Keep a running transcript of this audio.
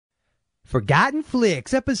Forgotten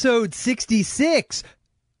Flicks, episode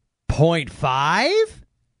 66.5?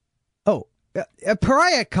 Oh,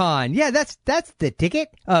 PariahCon. Yeah, that's the ticket.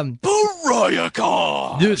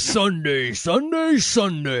 PariahCon! This Sunday.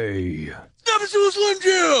 Episode Slim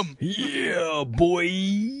Jim! Yeah, boy.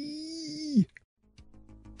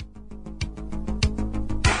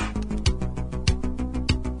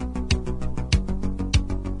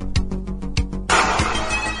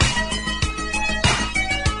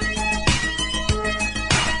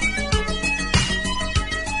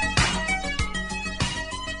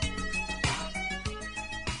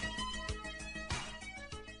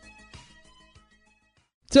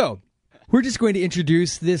 So, we're just going to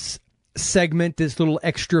introduce this segment, this little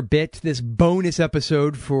extra bit, this bonus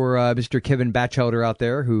episode for Mr. Kevin Batchelder out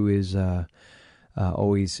there, who is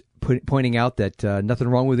always pointing out that nothing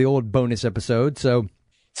wrong with the old bonus episode. So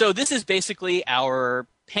this is basically our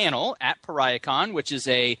panel at PariahCon, which is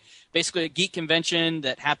basically a geek convention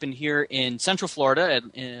that happened here in Central Florida,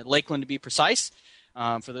 in Lakeland to be precise,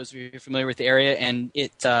 for those of you who are familiar with the area. And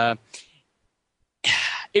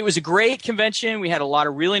it was a great convention. We had a lot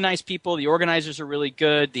of really nice people. The organizers are really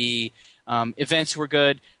good. The events were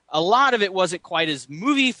good. A lot of it wasn't quite as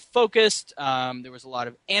movie-focused. There was a lot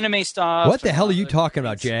of anime stuff. What the hell are you talking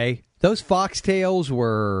about, Jay? Those foxtails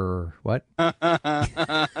were what?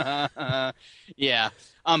 Yeah.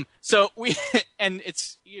 And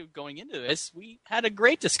it's going into this, we had a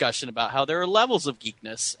great discussion about how there are levels of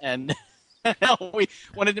geekness, and we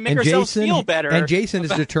wanted to make ourselves feel better. And Jason is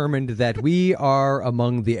determined that we are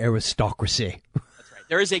among the aristocracy. That's right.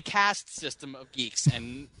 There is a caste system of geeks,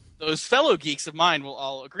 and those fellow geeks of mine will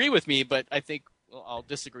all agree with me, but I think I'll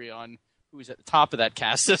disagree on who's at the top of that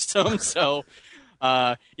caste system. So,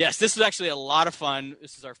 yes, this was actually a lot of fun.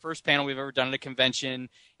 This is our first panel we've ever done at a convention,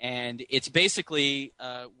 and it's basically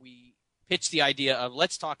we pitched the idea of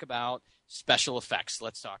let's talk about special effects.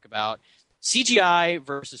 Let's talk about CGI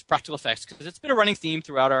versus practical effects, because it's been a running theme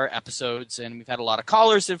throughout our episodes, and we've had a lot of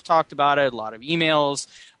callers that have talked about it, a lot of emails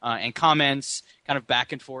and comments kind of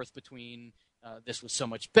back and forth between this was so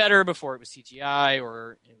much better before it was CGI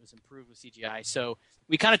or it was improved with CGI. So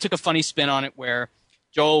we kind of took a funny spin on it where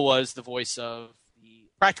Joel was the voice of the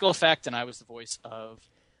practical effect and I was the voice of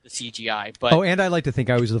the CGI. But and I like to think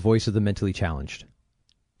I was the voice of the mentally challenged.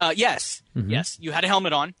 Yes. Mm-hmm. Yes. You had a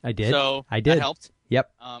helmet on. I did. So I did. That helped.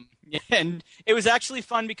 Yep. And it was actually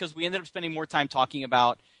fun because we ended up spending more time talking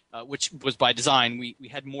about, which was by design, we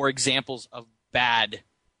had more examples of bad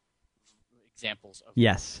examples of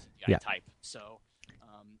CGI type. So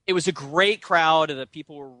it was a great crowd. The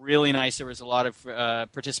people were really nice. There was a lot of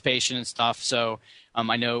participation and stuff. So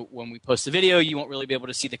I know when we post the video, you won't really be able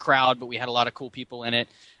to see the crowd, but we had a lot of cool people in it.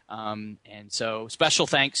 And so special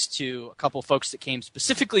thanks to a couple folks that came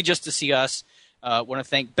specifically just to see us. Want to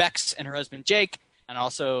thank Bex and her husband Jake. And I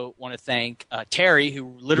also want to thank Terry,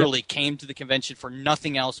 who literally came to the convention for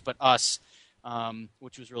nothing else but us,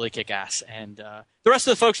 which was really kick-ass. And the rest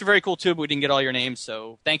of the folks are very cool, too, but we didn't get all your names.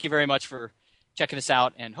 So thank you very much for checking us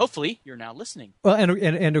out, and hopefully you're now listening. Well,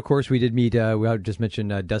 and of course, we did meet, we just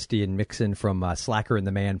mentioned Dusty and Mixon from Slacker and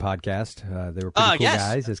the Man podcast. They were pretty cool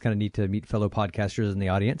guys. It's kind of neat to meet fellow podcasters in the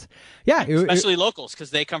audience. Yeah. Especially locals,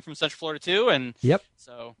 because they come from Central Florida, too. And yep.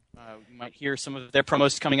 So you might hear some of their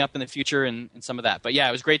promos coming up in the future and some of that. But yeah,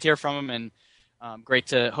 it was great to hear from them, and great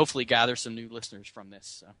to hopefully gather some new listeners from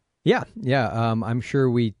this. So. Yeah. I'm sure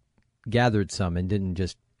we gathered some and didn't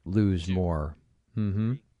just lose more.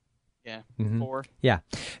 Mm-hmm. Yeah, mm-hmm. 4. Yeah.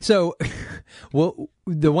 So, well,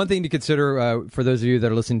 the one thing to consider for those of you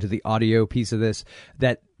that are listening to the audio piece of this,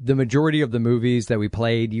 that the majority of the movies that we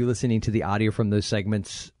played, you listening to the audio from those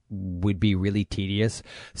segments would be really tedious.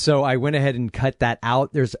 So I went ahead and cut that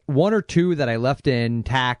out. There's one or two that I left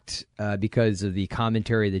intact because of the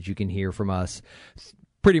commentary that you can hear from us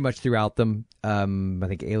pretty much throughout them. I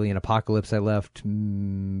think Alien Apocalypse I left.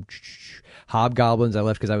 Hobgoblins I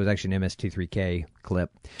left because I was actually an MS-23K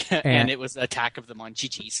clip. And it was Attack of the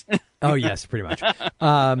Monchichis. Oh, yes, pretty much.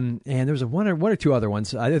 And there was one or two other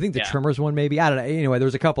ones. I think the Tremors one maybe. I don't know. Anyway, there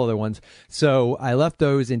was a couple other ones. So I left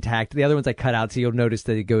those intact. The other ones I cut out, so you'll notice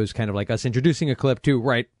that it goes kind of like us introducing a clip too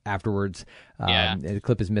right afterwards. The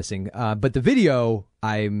clip is missing. But the video,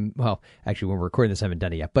 actually when we're recording this, I haven't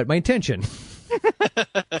done it yet. But my intention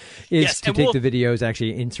is to take the videos,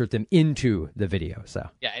 actually insert them into the video. So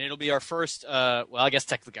yeah, and it'll be our first, I guess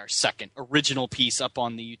technically our second original piece up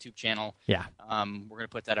on the YouTube channel. Yeah. We're going to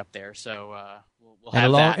put that up there. So we'll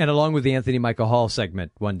have that. And along with the Anthony Michael Hall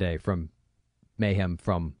segment one day from Mayhem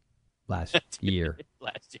from last year.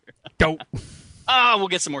 Dope. We'll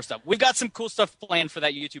get some more stuff. We've got some cool stuff planned for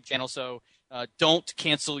that YouTube channel, so don't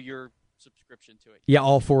cancel your subscription to it. Yeah,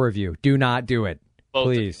 all 4 of you. Do not do it. Both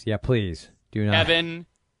Please. Yeah, please. Do not. Kevin,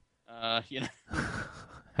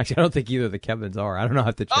 Actually, I don't think either of the Kevins are. I don't know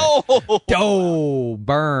how to check. Oh!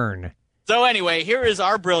 Burn. So anyway, here is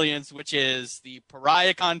our brilliance, which is the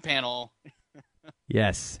PariahCon panel.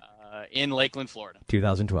 Yes. In Lakeland, Florida.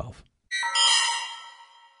 2012.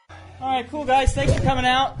 All right, cool, guys. Thanks for coming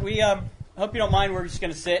out. We hope you don't mind. We're just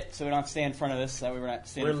going to sit, so we don't have to stand in front of this. That way we're not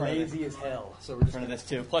standing in front of this. We're lazy as hell, so we're In just front of this,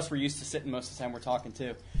 too. Plus, we're used to sitting most of the time we're talking,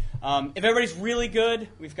 too. If everybody's really good,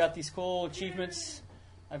 we've got these cool achievements.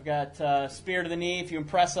 I've got Spear to the Knee. If you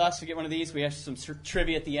impress us, you get one of these. We have some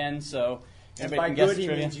trivia at the end, so and everybody by can guess good, the he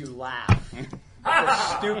trivia. means you laugh.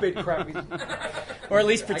 The stupid crap. Or at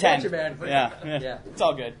least pretend. I got you, man. Yeah. It's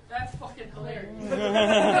all good. That's fucking hilarious.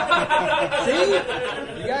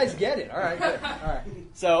 See? You guys get it. All right, good. All right.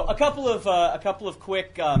 So a couple of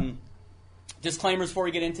quick disclaimers before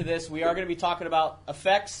we get into this. We are going to be talking about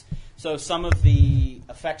effects. So some of the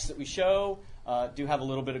effects that we show do have a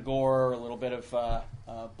little bit of gore, a little bit of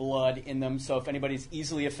blood in them. So if anybody's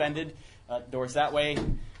easily offended, doors that way.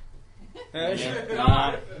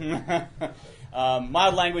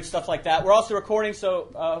 Mild language, stuff like that. We're also recording,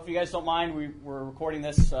 so if you guys don't mind, we're recording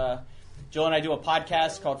this. Jill and I do a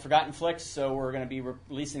podcast called Forgotten Flicks, so we're going to be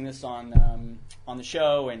releasing this on the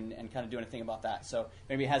show and kind of doing a thing about that. So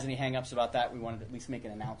maybe it has any hang-ups about that, we wanted to at least make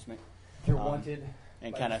an announcement. You're wanted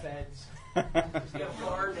and by kind the of feds.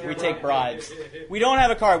 we take bribes. We don't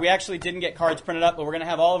have a card. We actually didn't get cards printed up, but we're going to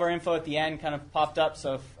have all of our info at the end kind of popped up.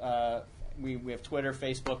 So if, we have Twitter,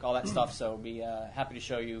 Facebook, all that stuff. So we'll be happy to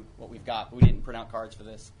show you what we've got. But we didn't print out cards for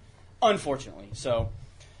this, unfortunately. So,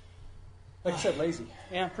 Like you said, lazy.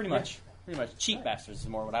 yeah, pretty much. Pretty much. Cheap bastards is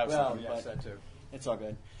more what I was Well, thinking. yes, But that too. it's all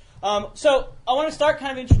good. So I want to start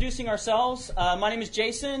kind of introducing ourselves. My name is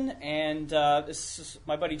Jason, and this is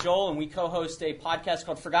my buddy Joel, and we co-host a podcast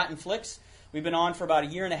called Forgotten Flicks. We've been on for about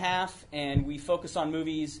 1.5 years, and we focus on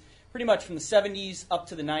movies pretty much from the 70s up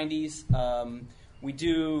to the 90s. We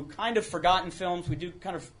do kind of forgotten films. We do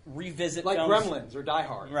kind of revisit Like films. Gremlins or Die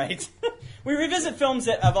Hard. Right. We revisit films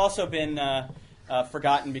that have also been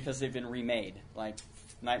forgotten because they've been remade, like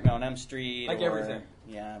Nightmare on Elm Street. Like or, everything.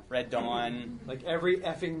 Yeah, Red Dawn. Like every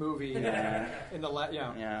effing movie Yeah. in the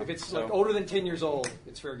Yeah. If it's So- like older than 10 years old,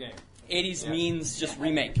 it's fair game. 80s Yeah. means just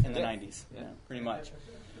remake in the Yeah. 90s, pretty much.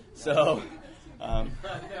 So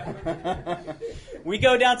we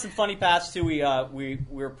go down some funny paths too.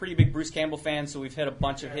 We're pretty big Bruce Campbell fans, so we've hit a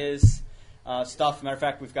bunch of his stuff. Matter of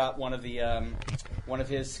fact, we've got one of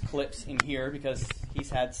his clips in here because he's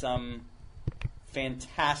had some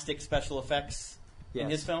fantastic special effects in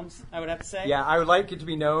Yes. his films, I would have to say. Yeah, I would like it to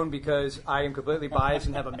be known because I am completely biased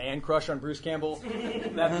and have a man crush on Bruce Campbell.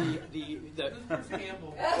 That the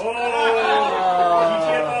Campbell.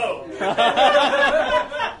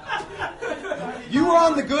 you were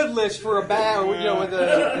on the good list for a bad, with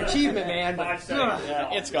an achievement, man. But Yeah,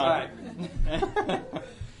 it's gone.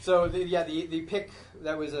 so the pick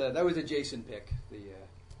that was a Jason pick.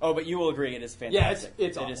 Oh, but you will agree it is fantastic. Yeah,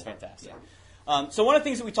 it's it is awful. fantastic. So one of the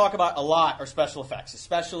things that we talk about a lot are special effects,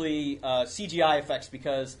 especially CGI effects,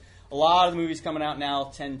 because a lot of the movies coming out now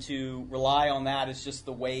tend to rely on that as just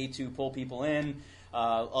the way to pull people in.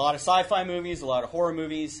 A lot of sci-fi movies, a lot of horror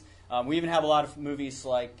movies. We even have a lot of movies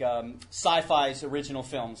like Sci-Fi's original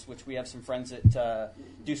films, which we have some friends that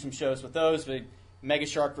do some shows with those. Mega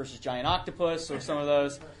Shark versus Giant Octopus, or some of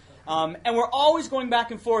those. And we're always going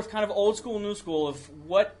back and forth, kind of old school, new school, of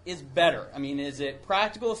what is better. I mean, is it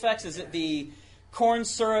practical effects? Is it the corn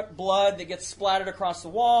syrup blood that gets splattered across the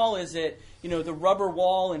wall? Is it, the rubber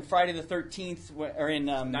wall in Friday the 13th, or in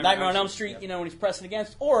Nightmare on Elm Street, when he's pressing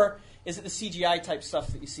against? Or is it the CGI type stuff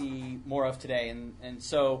that you see more of today? And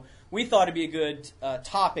so we thought it'd be a good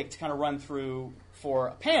topic to kind of run through for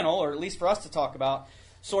a panel, or at least for us to talk about,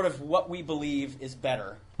 sort of what we believe is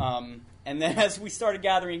better. And then as we started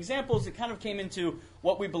gathering examples, it kind of came into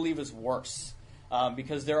what we believe is worse.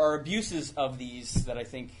 Because there are abuses of these that I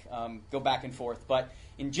think go back and forth. But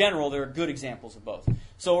in general, there are good examples of both.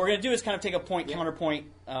 So what we're going to do is kind of take a counterpoint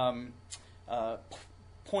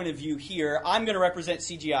point of view here. I'm going to represent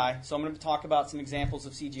CGI. So I'm going to talk about some examples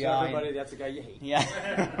of CGI. So everybody, that's the guy you hate.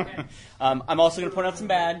 Yeah. I'm also going to point out some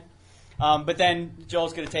bad. But then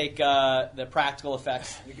Joel's going to take the practical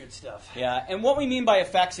effects. The good stuff. Yeah, and what we mean by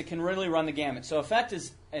effects, it can really run the gamut. So effect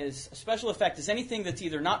is a special effect is anything that's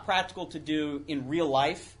either not practical to do in real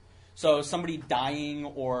life. So somebody dying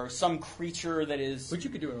or some creature that is Which you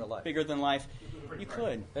could do in real life. bigger than life. You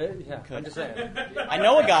could. Yeah, I'm just saying. I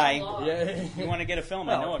know a guy. Yeah. You want to get a film?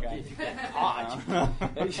 I know a guy.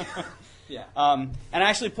 Yeah. And I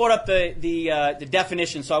actually pulled up the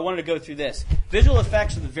definition, so I wanted to go through this. Visual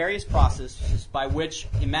effects are the various processes by which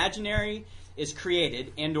imaginary is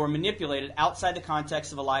created and or manipulated outside the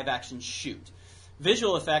context of a live-action shoot.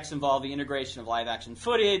 Visual effects involve the integration of live-action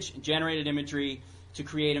footage and generated imagery to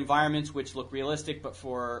create environments which look realistic, but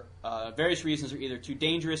for various reasons are either too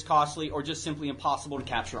dangerous, costly, or just simply impossible to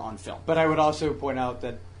capture on film. But I would also point out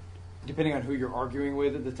that depending on who you're arguing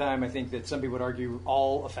with at the time, I think that some people would argue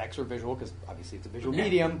all effects are visual because obviously it's a visual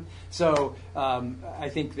medium. So I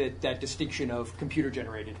think that distinction of computer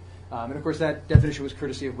generated, and of course that definition was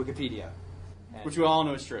courtesy of Wikipedia. Which we all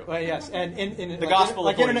know is true. Well, yes, and in The Gospel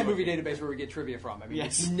like according Internet to Movie Database where we get trivia from. I mean,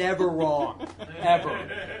 Yes. it's never wrong, ever.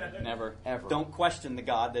 Never. Ever. Don't question the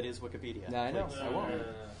God that is Wikipedia. No, I know. I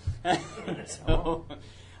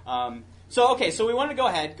won't. So we wanted to go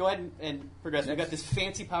ahead and progress. We've got this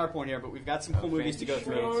fancy PowerPoint here, but we've got some cool movies to go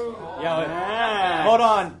through. Yeah, hold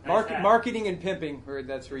on. Marketing and pimping.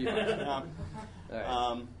 That's where you. So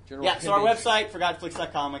our website,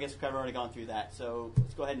 forgotflix.com, I guess we've already gone through that. So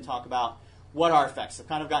let's go ahead and talk about what are effects. I've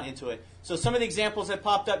kind of gotten into it. So some of the examples that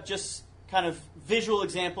popped up, just kind of visual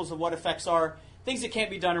examples of what effects are, things that can't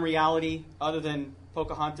be done in reality other than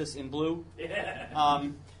Pocahontas in blue.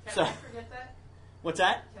 Can So, I forget that? what's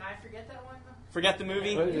that? Can I forget that one? Forget the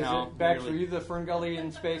movie? What is No. it? Back really. for you, the Fern Gully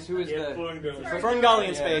in space. Who is the? Fern Gully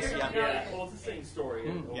in space, Yeah. yeah. Well, it's the same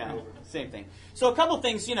story. Yeah, same thing. So a couple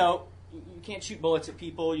things, you can't shoot bullets at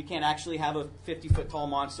people. You can't actually have a 50-foot tall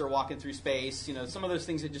monster walking through space. Some of those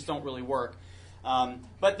things that just don't really work.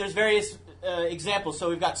 But there's various examples. So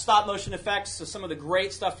we've got stop motion effects. So some of the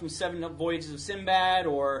great stuff from Seven Voyages of Sinbad,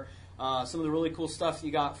 or some of the really cool stuff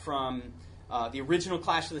you got from the original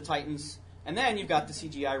Clash of the Titans. And then you've got the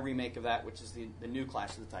CGI remake of that, which is the new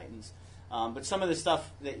Clash of the Titans. But some of the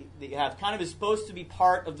stuff that you have kind of is supposed to be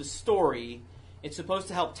part of the story. It's supposed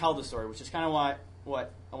to help tell the story, which is kind of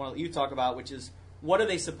what I want to let you talk about, which is what are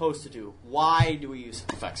they supposed to do? Why do we use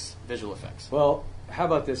effects, visual effects? Well, how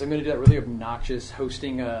about this? I'm going to do that really obnoxious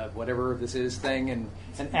hosting whatever this is thing and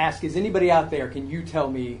ask, is anybody out there, can you tell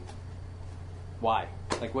me why?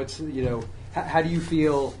 Like what's, how do you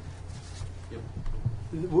feel?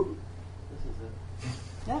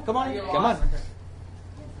 Yeah, come on. Come on.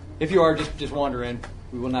 If you are, just wander in.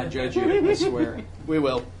 We will not judge you, I swear. We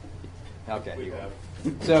will. Okay.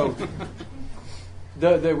 So,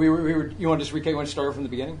 you want to just recap? You want to start from the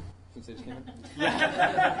beginning? Since they just came in?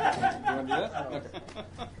 Yeah. You want to do that?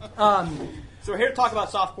 Okay. So we're here to talk about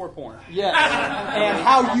softcore porn. Yes. And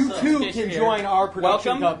how you too can join our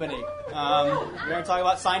production Welcome. company. We're going to talk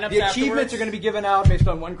about sign-ups The achievements afterwards. are going to be given out based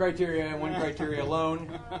on one criteria and one criteria alone.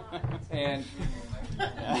 And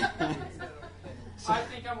I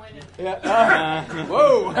think I'm winning.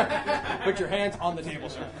 whoa! Put your hands on the table,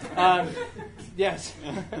 sir. Yes.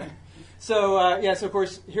 So yes, of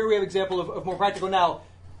course, here we have an example of more practical. Now,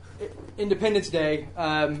 Independence Day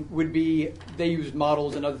would be, they used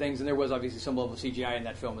models and other things, and there was obviously some level of CGI in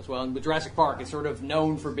that film as well. And with Jurassic Park, it's sort of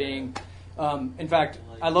known for being, in fact,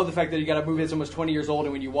 I love the fact that you got a movie that's almost 20 years old,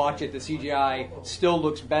 and when you watch it, the CGI still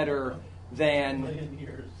looks better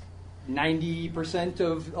than 90%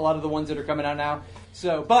 of a lot of the ones that are coming out now.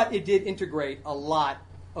 So, but it did integrate a lot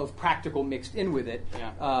of practical mixed in with it.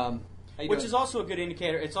 Yeah. Which is also a good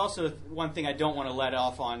indicator. It's also one thing I don't want to let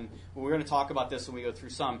off on. We're going to talk about this when we go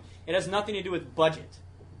through some. It has nothing to do with budget,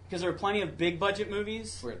 because there are plenty of big budget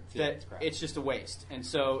movies that it's just a waste. And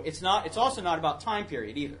so it's not. It's also not about time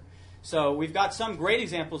period either. So we've got some great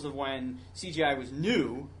examples of when CGI was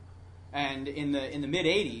new, and in the mid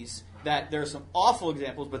 '80s, that there are some awful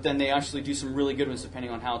examples, but then they actually do some really good ones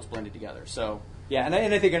depending on how it's blended together. So yeah, and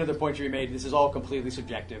I think another point you made. This is all completely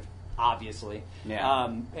subjective. Obviously, yeah.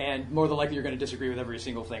 And more than likely you're going to disagree with every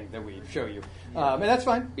single thing that we show you, and that's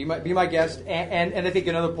fine. Be my guest. And I think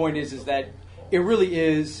another point is that it really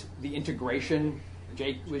is the integration.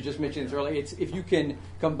 Jake was just mentioning this earlier. It's if you can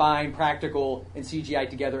combine practical and CGI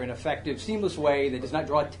together in an effective, seamless way that does not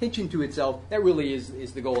draw attention to itself. That really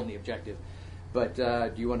is the goal and the objective. But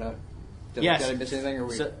do you want to? Yes. Did I miss anything? Or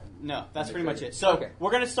no, that's pretty much it. So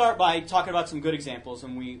we're going to start by talking about some good examples,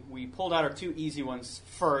 and we pulled out our two easy ones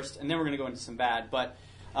first, and then we're going to go into some bad. But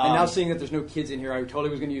and now seeing that there's no kids in here, I totally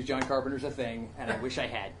was going to use John Carpenter's A Thing, and I wish I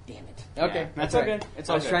had. Damn it. Okay, that's all good.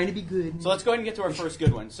 I was trying to be good. So let's go ahead and get to our first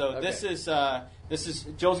good one. So this is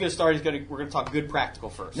Joel's going to start. We're going to talk good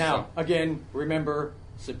practical first. Now, again, remember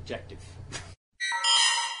subjective.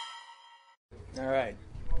 All right.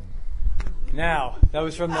 Now, that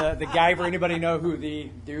was from the Guyver. Anybody know who the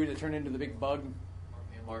dude that turned into the big bug?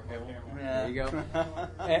 Mark Hamill. There you go.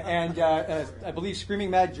 And I believe Screaming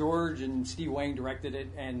Mad George and Steve Wang directed it.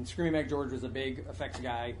 And Screaming Mad George was a big effects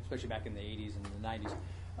guy, especially back in the 80s and the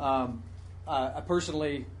 90s. I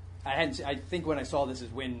personally, I think when I saw this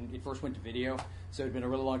is when it first went to video. So it had been a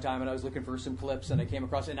really long time, and I was looking for some clips, and I came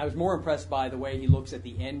across it. And I was more impressed by the way he looks at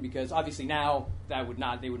the end, because obviously now they would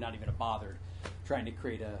not even have bothered trying to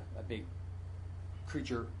create a big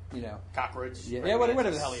creature, Cockroach. Yeah, whatever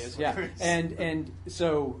the hell he is. Yeah, and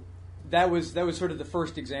so that was sort of the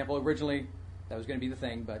first example. Originally, that was going to be the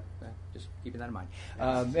thing, but just keeping that in mind.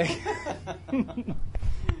 All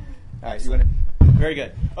right, you want to? Very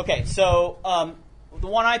good. Okay, so the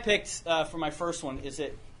one I picked for my first one, is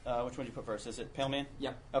it, which one did you put first? Is it Pale Man?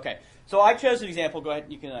 Yeah. Okay, so I chose an example. Go ahead,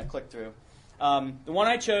 you can click through. The one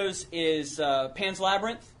I chose is Pan's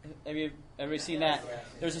Labyrinth. Have you everybody seen that?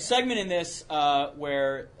 There's a segment in this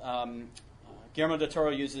where Guillermo del Toro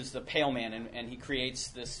uses the Pale Man, and he creates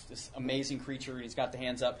this amazing creature. He's got the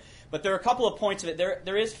hands up. But there are a couple of points of it.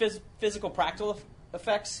 There is physical practical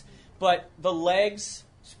effects, but the legs,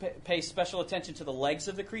 pay special attention to the legs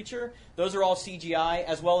of the creature. Those are all CGI,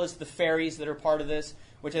 as well as the fairies that are part of this,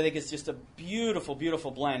 which I think is just a beautiful,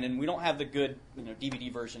 beautiful blend. And we don't have the good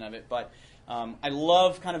DVD version of it, but I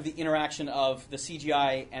love kind of the interaction of the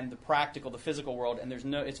CGI and the practical, the physical world, and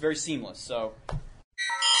it's very seamless. So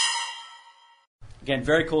again,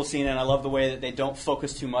 very cool scene, and I love the way that they don't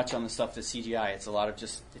focus too much on the stuff that's CGI. It's a lot of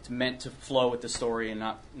it's meant to flow with the story and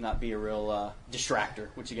not be a real distractor,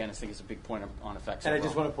 which again I think is a big point on effects. And I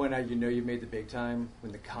just want to point out, you made the big time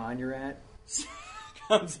when the con you're at.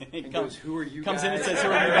 Comes in, goes, who are you comes guys? in and says, who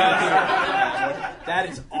are you guys? That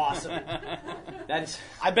is awesome.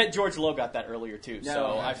 I bet George Lowe got that earlier too,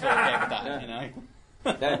 so I feel okay with that.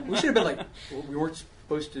 Yeah. We should have been like, we weren't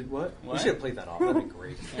supposed to, what? We should have played that off. That'd be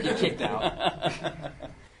great. Get kicked out.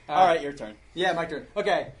 All right, your turn. Yeah, my turn.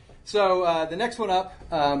 Okay, so the next one up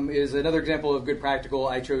is another example of good practical.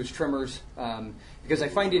 I chose Tremors because I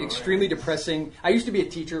find it extremely depressing. I used to be a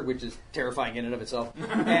teacher, which is terrifying in and of itself,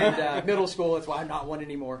 and middle school. That's why I'm not one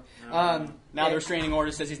anymore. Now the restraining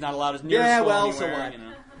order says he's not allowed as near school anywhere. So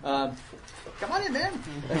what? Come on in, man.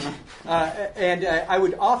 And I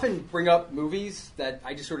would often bring up movies that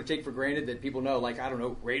I just sort of take for granted that people know, like, I don't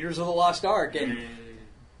know, Raiders of the Lost Ark and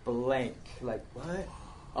blank. Like, what?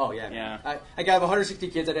 Oh, yeah. I got 160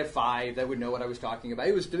 kids. I'd have 5 that would know what I was talking about.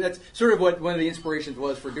 That's sort of what one of the inspirations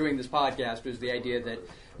was for doing this podcast, was the idea that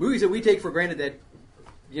movies that we take for granted that,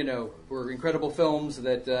 were incredible films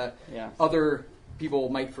that other people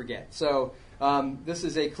might forget. So this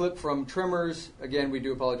is a clip from Tremors. Again, we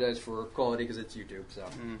do apologize for quality because it's YouTube. So.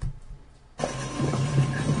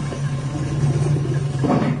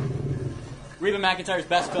 Reba McEntire's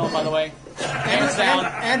best film, by the way. Hands down.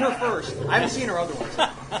 And her first. I haven't seen her other ones.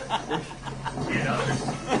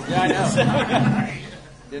 Yeah, I know.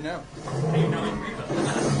 Didn't know.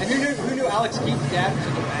 And who knew Alex Keaton's dad was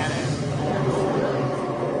such a badass?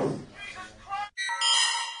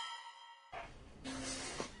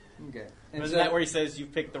 Okay. And Isn't that where he says you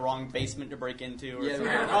picked the wrong basement to break into? Or something?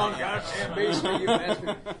 Wrong goddamn basement, you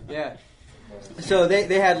bastard. Yeah. So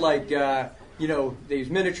they had like these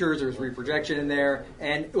miniatures. There was reprojection in there,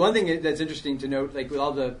 and one thing that's interesting to note, like with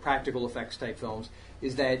all the practical effects type films,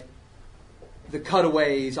 is that the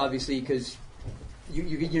cutaways, obviously, because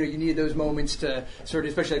you need those moments to sort of,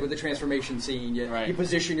 especially like with the transformation scene, you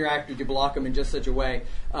position your actors, you block them in just such a way.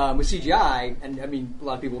 With CGI, and I mean, a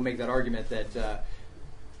lot of people make that argument that.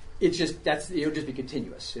 It's just it'll just be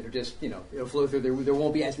continuous. It'll just it'll flow through. There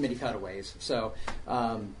won't be as many cutaways. So,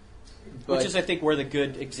 which is I think where the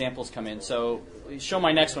good examples come in. So, show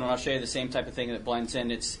my next one, and I'll show you the same type of thing that blends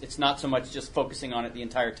in. It's not so much just focusing on it the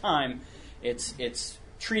entire time. It's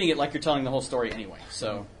treating it like you're telling the whole story anyway.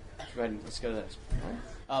 So, go ahead and let's go to this.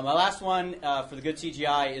 My last one for the good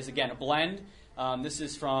CGI is again a blend. This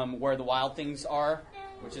is from Where the Wild Things Are,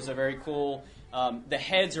 which is a very cool. The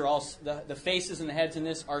heads are all the faces and the heads in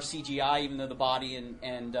this are CGI, even though the body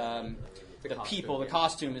and the people, the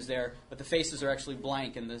costume is there, but the faces are actually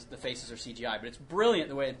blank and the faces are CGI. But it's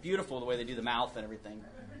brilliant beautiful the way they do the mouth and everything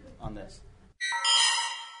on this.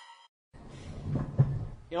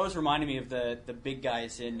 It always reminded me of the big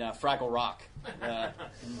guys in Fraggle Rock.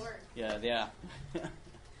 Yeah.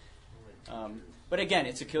 But again,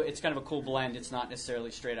 it's kind of a cool blend. It's not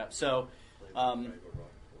necessarily straight up. So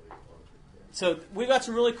we've got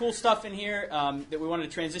some really cool stuff in here that we wanted to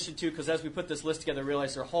transition to, because as we put this list together, we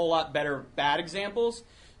realized there are a whole lot better bad examples.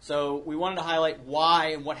 So we wanted to highlight why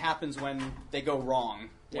and what happens when they go wrong.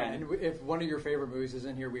 Yeah, and if one of your favorite movies is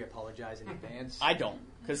in here, we apologize in advance. I don't,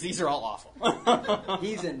 because these are all awful.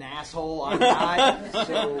 He's an asshole. I'm not.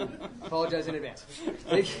 So apologize in advance.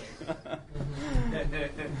 Thank you.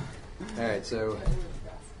 All right, so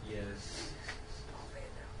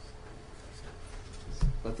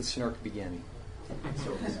let the snark begin.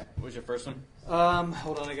 What was your first one?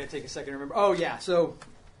 Hold on, I got to take a second to remember. Oh yeah, so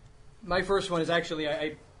my first one is actually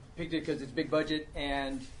I picked it because it's big budget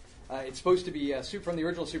and it's supposed to be from the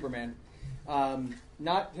original Superman.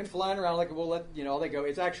 Not him flying around like we'll let all that go.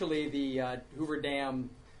 It's actually the Hoover Dam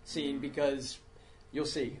scene because you'll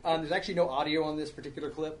see. There's actually no audio on this particular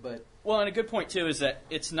clip, but Well, and a good point too is that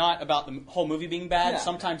it's not about the whole movie being bad. Yeah.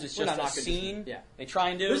 Sometimes it's We're just not a knocking scene. this. Yeah. They try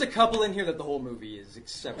and do. there's a couple in here that the whole movie is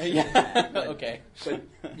exceptionally Yeah. bad. But, Okay. But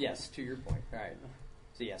yes, to your point. All right.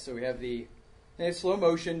 So yeah, so we have and it's slow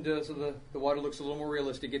motion, so the water looks a little more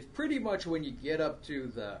realistic. It's pretty much when you get up to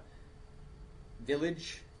the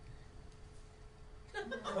village. Yeah.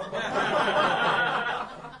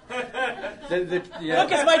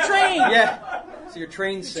 Look, it's my train. Yeah. So your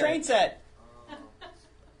train set. Train set.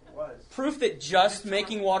 Proof that just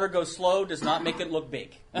making water go slow does not make it look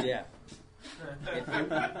big. Yeah.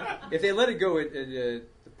 If they let it go at the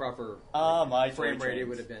proper My frame rate, it trains.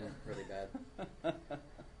 would have been really bad.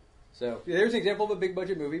 So there's an example of a big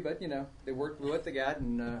budget movie, but they worked with what they got.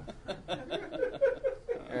 And all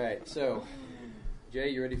right, so Jay,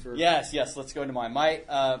 you ready for? Yes. Let's go into mine.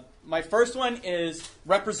 My first one is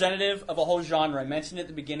representative of a whole genre. I mentioned it at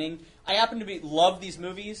the beginning. I happen to love these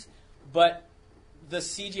movies, but the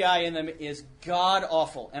CGI in them is god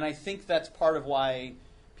awful, and I think that's part of why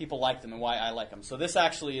people like them and why I like them. So this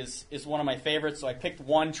actually is one of my favorites. So I picked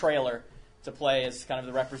one trailer to play as kind of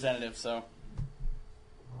the representative. So.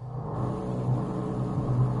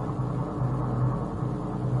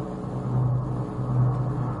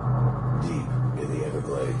 Deep in the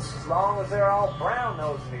Everglades. As long as they're all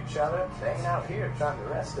brown-nosing each other, they ain't out here trying to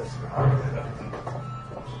arrest us for hunting.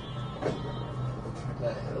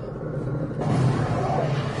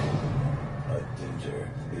 A danger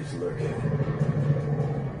is lurking.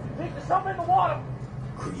 Think there's something in the water.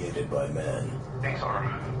 Created by man. Things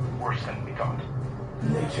are worse than we thought.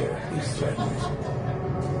 Nature is threatened.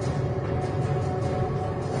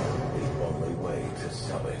 The only way to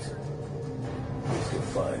stop it is to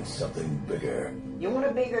find something bigger. You want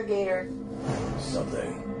a bigger gator?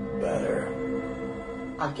 Something better.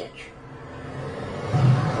 I'll get you.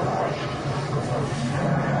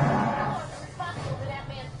 Responsible for that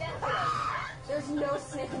man's death today. There's no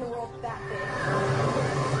snake in the world that big.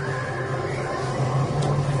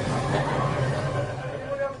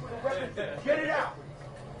 Anyone else with a weapon? Get it out!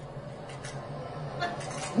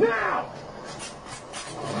 Now!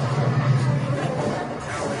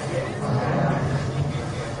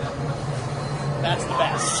 That's the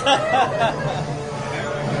best.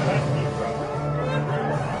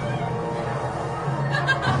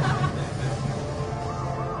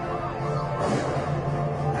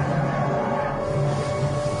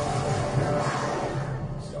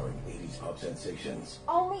 Starring 80s pop sensations.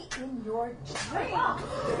 Only in your dream.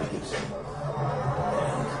 Debbie Gibson.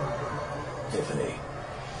 And Tiffany.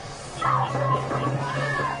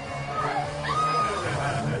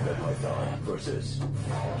 Mega Python versus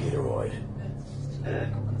Gatoroid.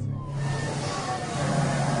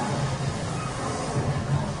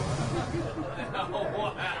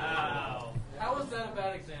 How was that a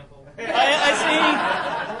bad example?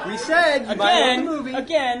 I We said you might love the movie.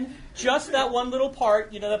 Again, just that one little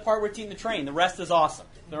part, that part where it's eating the train. The rest is awesome.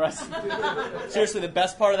 The rest, seriously, the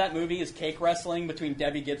best part of that movie is cake wrestling between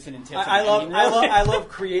Debbie Gibson and Tiffany. I love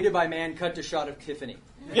created by man cut to shot of Tiffany.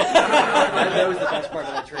 That was the best part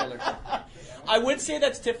of that trailer. I would say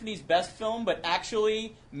that's Tiffany's best film, but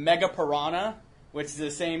actually, Mega Piranha, which is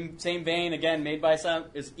the same vein, again, made by some,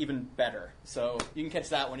 is even better. So you can catch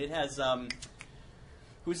that one. It has,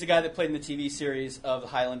 who's the guy that played in the TV series of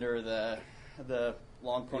Highlander, the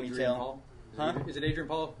long Adrian ponytail? Paul? Huh? Is it Adrian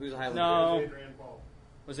Paul? Who's a Highlander? No.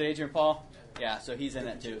 Was it Adrian Paul? Yeah, so he's in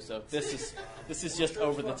it too. So this is just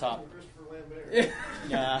over the top.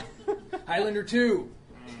 Yeah. Highlander 2.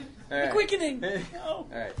 All right. Quickening. No. All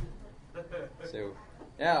right. So,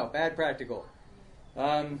 now, bad practical.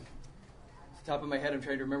 Off the top of my head, I'm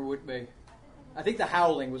trying to remember what I think The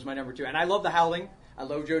Howling was my number 2. And I love The Howling. I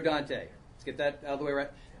love Joe Dante. Let's get that out of the way right.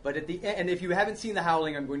 But at the end, and if you haven't seen The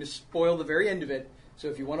Howling, I'm going to spoil the very end of it. So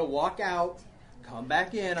if you want to walk out, come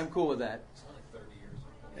back in. I'm cool with that.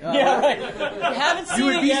 Yeah, right. You haven't seen You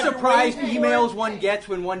would it be yet, you're surprised waiting for emails one gets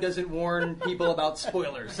when one doesn't warn people about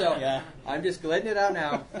spoilers. So Yeah. I'm just letting it out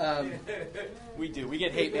now. We do. We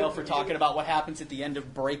get hate mail for talking about what happens at the end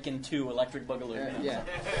of Breakin' 2, Electric Boogaloo. Yeah.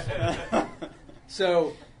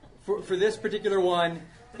 So for this particular one,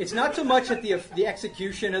 it's not so much that the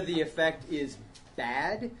execution of the effect is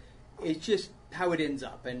bad. It's just how it ends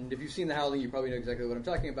up. And if you've seen The Howling, you probably know exactly what I'm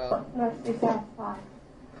talking about. Must be satisfied.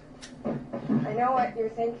 I know what you're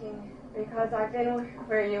thinking because I've been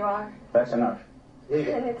where you are, That's enough. Leave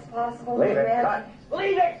and it. it's possible Leave to it. imagine.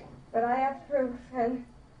 Leave it! But I have proof, and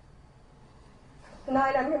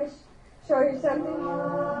tonight I'm going to show you something.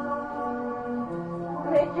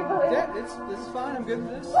 Make you believe. Yeah, this is fine. I'm good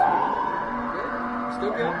with this. Good.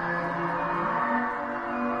 Still good.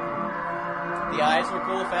 The eyes were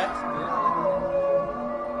cool effect.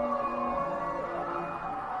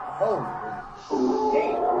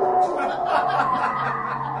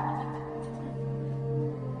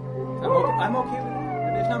 I'm okay with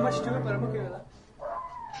it. There's not much to it, but I'm okay with that.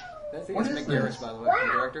 I think it's Mick Garris, by the way,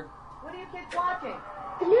 the director. What are you kids watching?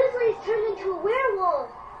 The newsreader's turned into a werewolf.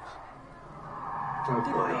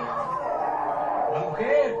 La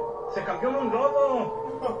mujer se cambió en un lobo.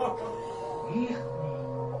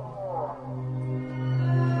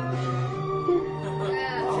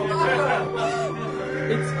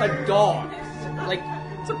 It's a dog. Like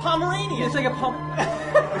It's a Pomeranian. it's like a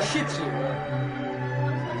Shih Tzu.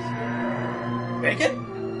 Bacon?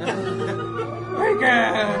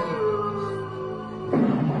 Bacon.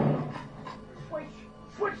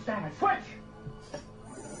 Switch, damn it, switch!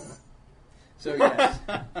 So yes.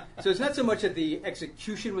 So it's not so much that the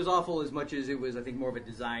execution was awful as much as it was, I think, more of a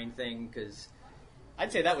design thing because.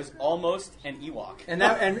 I'd say that was almost an Ewok. And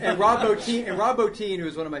Rob Bottin, who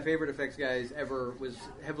was one of my favorite effects guys ever, was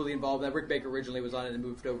heavily involved. Rick Baker originally was on it and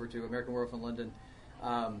moved over to American Werewolf in London.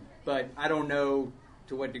 But I don't know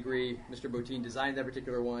to what degree Mr. Bottin designed that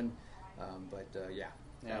particular one.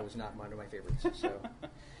 That was not one of my favorites. So.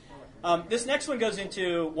 This next one goes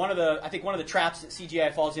into one of the traps that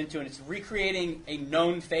CGI falls into, and it's recreating a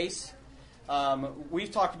known face.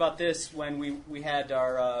 We've talked about this when we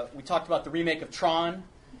talked about the remake of Tron,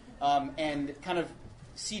 and kind of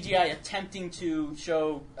CGI attempting to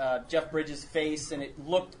show Jeff Bridges' face, and it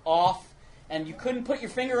looked off, and you couldn't put your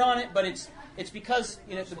finger on it, but it's because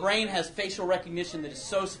the brain has facial recognition that is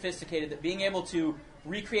so sophisticated that being able to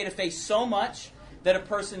recreate a face so much that a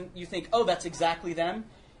person you think, oh, that's exactly them.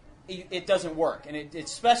 It doesn't work, and it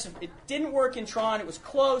didn't work in Tron. It was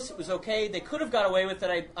close. It was okay. They could have got away with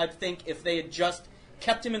it, I think, if they had just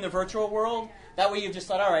kept him in the virtual world. That way you just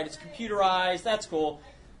thought, all right, it's computerized. That's cool.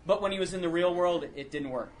 But when he was in the real world, it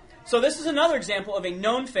didn't work. So this is another example of a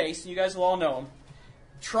known face, and you guys will all know him,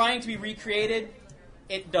 trying to be recreated.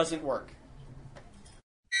 It doesn't work.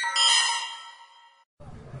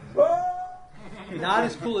 Not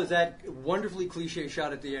as cool as that wonderfully cliche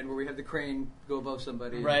shot at the end where we have the crane go above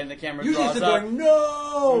somebody. Right, and the camera usually draws it's up. going,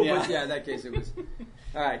 no! Yeah. But yeah, in that case it was.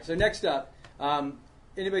 All right, so next up.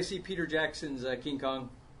 Anybody see Peter Jackson's King Kong?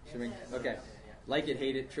 Assuming. Okay. Like it,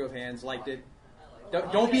 hate it, show of hands, liked it.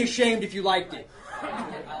 Don't be ashamed if you liked it.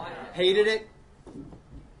 Hated it?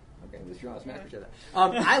 Okay, let's draw a smash each other.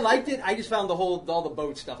 I liked it. I just found all the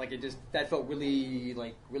boat stuff, like that felt really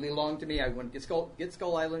long to me. I wanted to get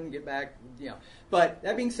Skull Island, get back, But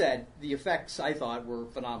that being said, the effects I thought were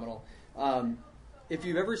phenomenal. If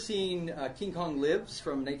you've ever seen King Kong Lives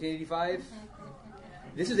from 1985,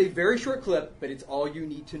 this is a very short clip, but it's all you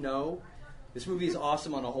need to know. This movie is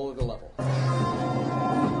awesome on a whole other level.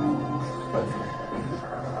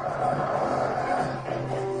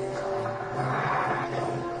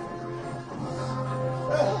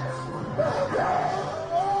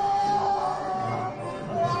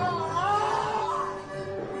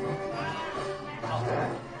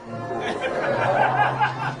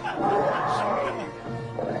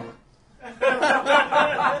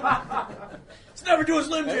 Never do a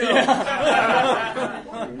Slim Jim.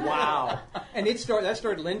 Wow. And that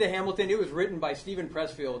starred Linda Hamilton. It was written by Stephen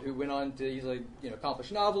Pressfield, who went on to, he's a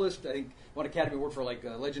accomplished novelist. I think won Academy Award for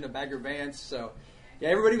Legend of Bagger Vance. So yeah,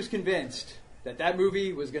 everybody was convinced that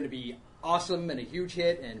movie was going to be awesome and a huge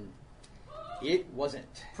hit, and it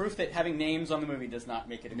wasn't. Proof that having names on the movie does not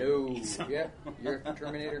make it a good movie. So. Yeah, you're a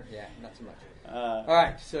Terminator? Yeah, not so much. All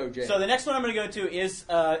right, so Jay. So the next one I'm going to go to is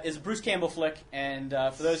a Bruce Campbell flick, and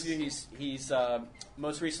for those of you, he's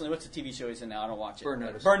most recently, what's the TV show he's in now? I don't watch it. Burn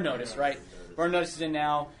Notice. Burn Notice, right? Burn Notice is in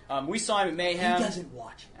now. We saw him at Mayhem. He doesn't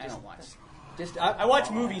watch it. I don't watch. Just I watch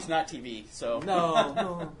movies, not TV. So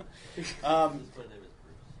no.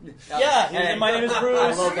 Yeah, he was in My Name is Bruce.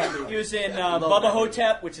 I love that movie. He was in Bubba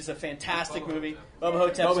Hotep, which is a fantastic movie. Bubba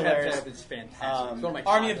Hotep's hilarious. Hotep is fantastic. It's one of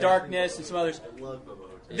my Army of top Darkness and some others.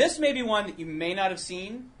 This may be one that you may not have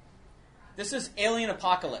seen. This is Alien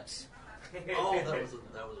Apocalypse. Oh, that was a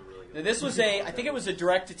really good. Now, this was I think it was a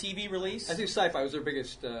direct-to-TV release. I think Sci-Fi was their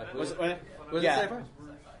biggest. Was it yeah. Sci-Fi?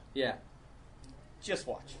 Yeah. Just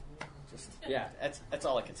watch. Yeah. That's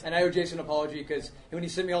all I can say. And I owe Jason an apology because when he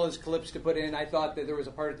sent me all those clips to put in, I thought that there was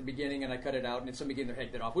a part at the beginning and I cut it out and then somebody getting their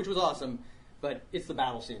head cut off, which was awesome. But it's the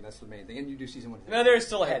battle scene. That's the main thing. And you do season 1. No, there is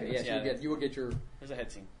still a head. Yes, Yeah, you will get your... There's a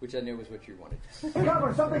head scene. Which I knew was what you wanted.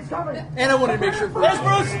 Cover, something's coming. And I wanted to make sure... There's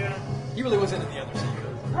Bruce! He really wasn't in the other scene.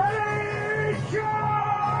 Ready,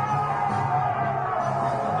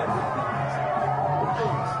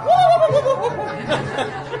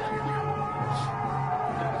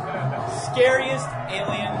 Scariest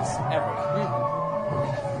aliens ever.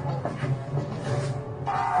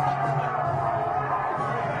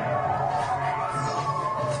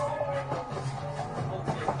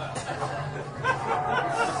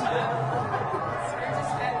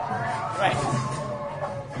 Right.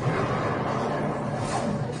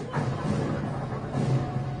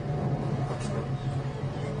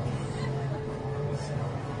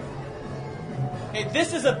 Hey,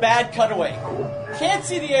 this is a bad cutaway. Can't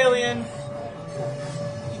see the alien.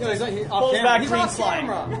 No, he's like, Pulls camera. back He's green off slime.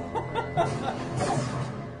 camera.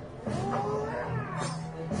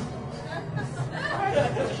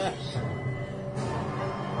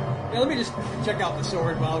 Yeah, let me just check out the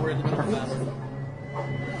sword while we're in the middle of that.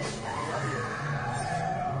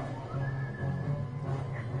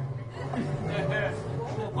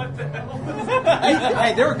 What the hell?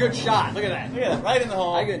 Hey, they're a good shot. Look at that. Look at that, right in the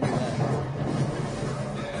hole. I couldn't do that.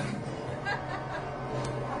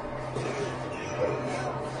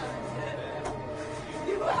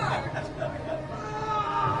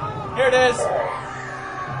 Here it is.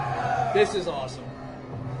 This is awesome.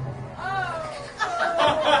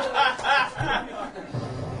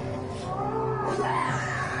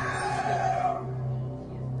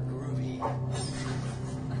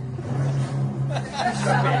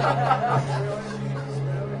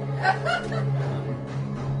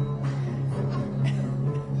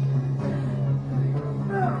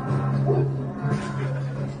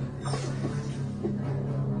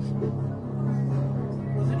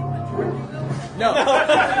 No.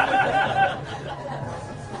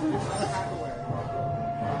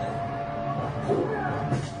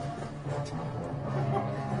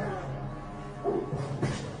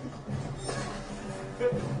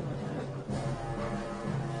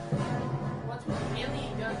 What's with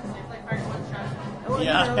alien guns? It's like firing one shot.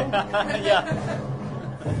 Yeah. Yeah.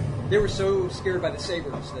 They were so scared by the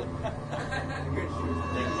sabers that. Like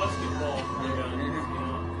musket balls,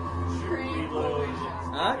 shoot reload.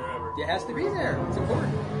 Huh? It has to be there. It's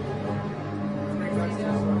important.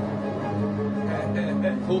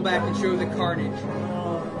 Pull back and show the carnage.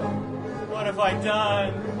 What have I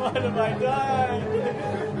done? What have I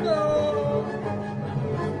done? No.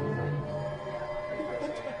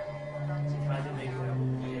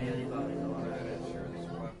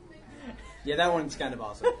 Yeah, that one's kind of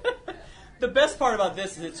awesome. The best part about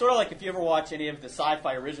this is it's sort of like if you ever watch any of the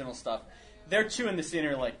sci-fi original stuff, they're chewing the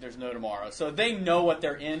scenery like there's no tomorrow. So they know what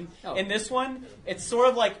they're in. Oh. In this one, it's sort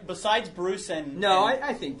of like, besides Bruce and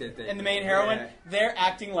I think that they... and the main heroine, Yeah. they're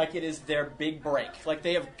acting like it is their big break. Like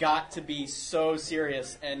they have got to be so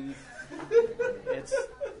serious, and it's...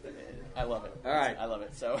 I love it. All right. I love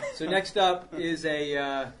it. So next up is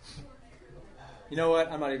a... you know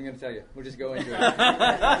what? I'm not even going to tell you. We'll just go into it.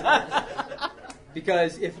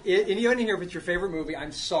 Because if anyone in here, if it's your favorite movie,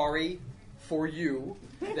 I'm sorry for you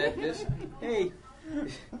that this... Hey...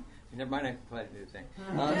 Never mind, I glad to do the thing.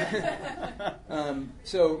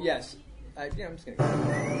 So, yes. I'm just going to go.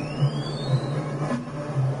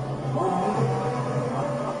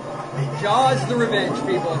 Jaws the Revenge,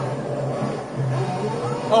 people.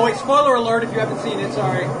 Oh, wait, spoiler alert if you haven't seen it,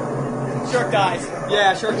 sorry. Shark dies.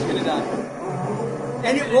 Yeah, shark's going to die.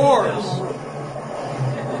 And it roars.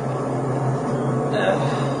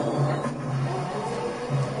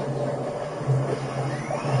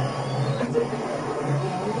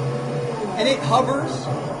 And it hovers,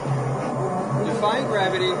 defying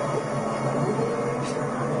gravity.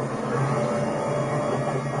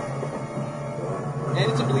 And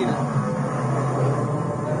it's a bleeder.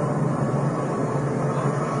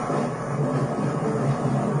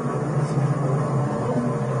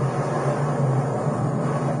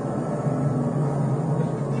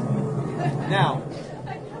 Now,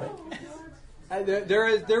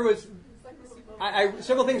 there was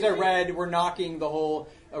several things I read were knocking the whole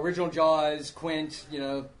original Jaws, Quint,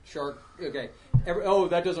 shark. Okay.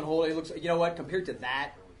 That doesn't hold. It looks. You know what? Compared to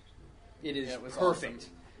that, it is perfect.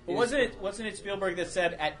 Awesome. Wasn't it Spielberg that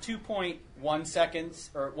said at 2.1 seconds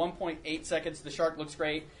or 1.8 seconds the shark looks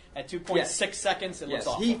great, at 2.6 seconds it looks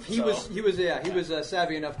awful. He was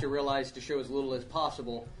savvy enough to realize to show as little as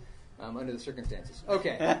possible under the circumstances.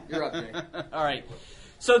 Okay, you're up, Jay. All right.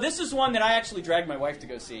 So this is one that I actually dragged my wife to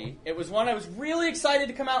go see. It was one I was really excited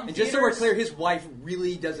to come out in and theaters. Just so we're clear, his wife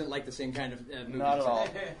really doesn't like the same kind of movie. Not at all.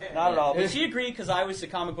 Not at all. But she agreed because I was a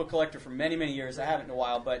comic book collector for many, many years. I haven't in a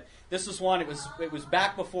while, but this was one. It was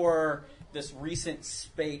back before this recent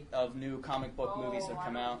spate of new comic book movies have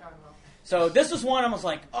come out. So this was one I was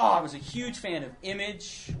like, I was a huge fan of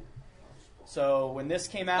Image. So when this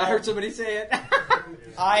came out, I heard somebody say it.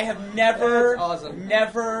 I have never awesome.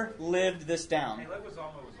 lived this down. Hey, Leguizamo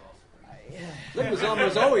was awesome. Leguizamo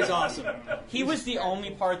was always awesome. He was the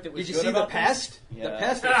only part that was Did you good see about The Pest? This. The Yeah.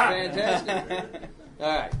 Pest was fantastic.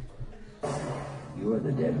 All right. You are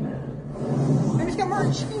the dead man. Maybe he's got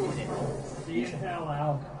Martin Sheen in it. See the hell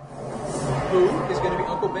out. Who is going to be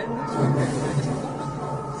Uncle Ben next week?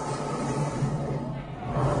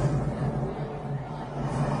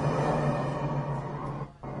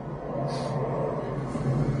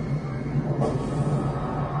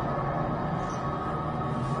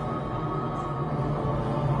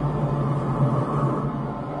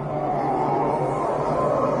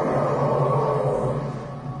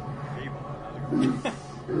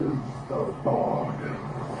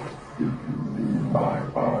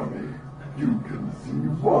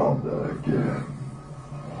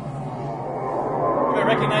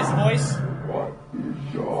 Recognize the voice? What is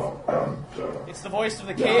your answer? It's the voice of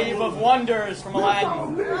the Cave of Wonders from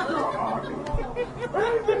Aladdin.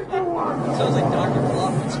 Sounds like Dr.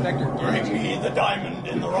 Claw, Inspector Gadget. Bring me the diamond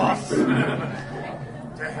in the rough. Isn't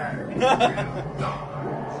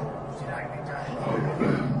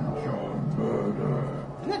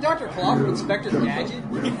that Dr. Claw from Inspector Gadget?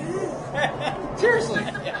 Seriously.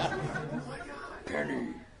 Yeah. Penny.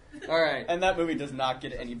 All right. And that movie does not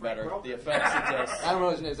get any better. The effects are just... I don't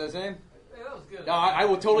know his name. Is that his name? Hey, that was good. No, I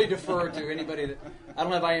will totally defer to anybody that... I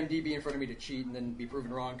don't have IMDb in front of me to cheat and then be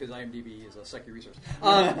proven wrong because IMDb is a sucky resource.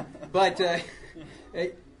 But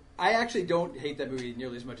I actually don't hate that movie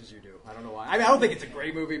nearly as much as you do. I don't know why. I mean, I don't think it's a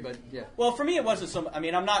great movie, but yeah. Well, for me, it wasn't so... I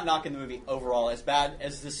mean, I'm not knocking the movie overall as bad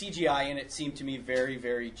as the CGI in it seemed to me very,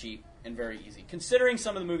 very cheap and very easy. Considering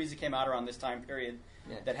some of the movies that came out around this time period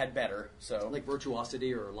that had better, so... Like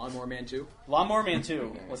Virtuosity or Lawnmower Man 2? Lawnmower Man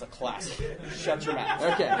 2 was a classic. Shut your mouth.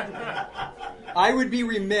 Okay. I would be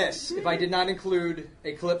remiss if I did not include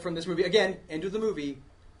a clip from this movie. Again, end of the movie.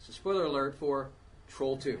 It's a spoiler alert for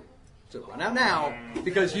Troll 2. So run out now,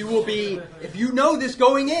 because you will be... If you know this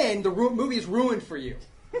going in, the movie is ruined for you.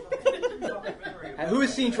 And who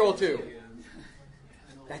has seen Troll 2?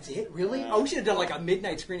 That's it? Really? Oh, we should have done like a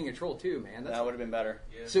midnight screening of Troll 2, man. That would have been better.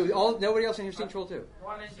 So nobody else in here seen Troll 2? You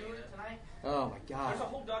want to do it tonight? Oh, my God. There's a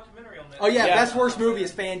whole documentary on that. Oh, yeah, Yeah. Best Worst Movie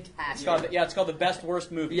is It's fantastic. called the Best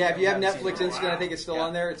Worst Movie. Yeah, if you have haven't seen Netflix it. Instant, I think it's still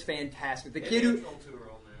on there. It's fantastic. The And kid who... Troll 2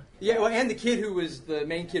 are on there. Yeah, well, and the kid who was the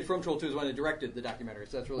main kid from Troll 2 is the one that directed the documentary,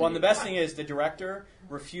 so that's really Well, and neat. the best thing is the director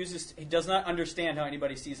refuses. He does not understand how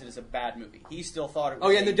anybody sees it as a bad movie. He still thought it was.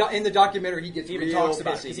 Oh, yeah, in the documentary, he gets he even real talks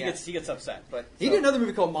about it pissy. because he gets upset. But He did another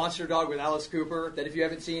movie called Monster Dog with Alice Cooper that if you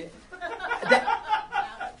haven't seen...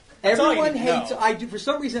 Everyone all you hates... know. I do, for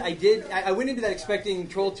some reason, I did... I went into that expecting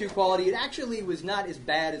Troll 2 quality. It actually was not as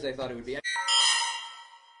bad as I thought it would be.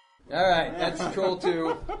 All right, that's Troll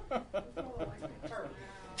 2.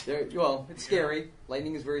 Well, it's scary.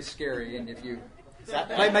 Lightning is very scary, and if you...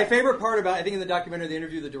 My favorite part about, I think in the documentary, they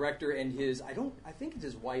interview the director and his, I think it's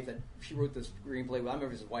his wife, that she wrote the screenplay, I don't know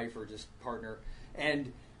if it's his wife or just partner,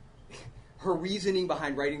 and her reasoning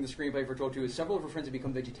behind writing the screenplay for Troll 2 is several of her friends have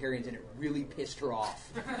become vegetarians, and it really pissed her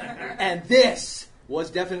off. And this was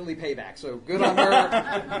definitely payback, so good on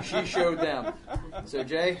her. She showed them. So,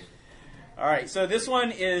 Jay? all right, so this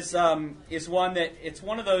one is one that it's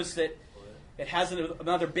one of those that it has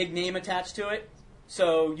another big name attached to it.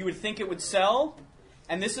 So you would think it would sell,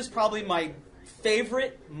 and this is probably my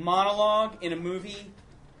favorite monologue in a movie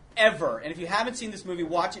ever. And if you haven't seen this movie,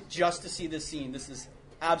 watch it just to see this scene. This is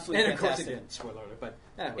absolutely And of course fantastic. again, spoiler alert, but...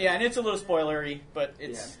 Yeah, and it's a little spoilery, but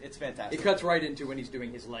it's fantastic. It cuts right into when he's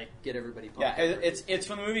doing his, get everybody pumped. Yeah, it's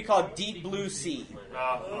from a movie called Deep Blue Sea.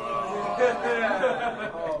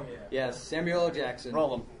 Yes, Samuel L. Jackson.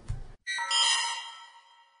 Roll them.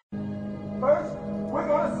 First, we're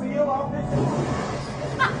gonna seal off this.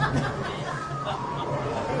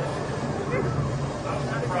 I was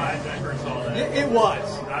surprised I first saw that. It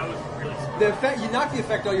was. I was really surprised. the effect, you knock the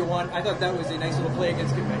effect all you want. I thought that was a nice little play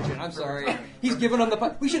against convention. I'm sorry. He's giving them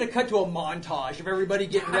the. We should have cut to a montage of everybody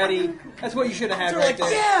getting ready. That's what you should have had right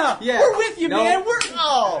there. Yeah, we're with you, man. We're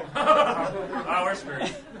we're screwed.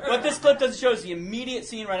 What this clip doesn't show is the immediate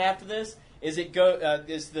scene right after this. Is the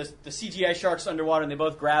CGI sharks underwater and they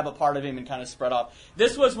both grab a part of him and kind of spread off.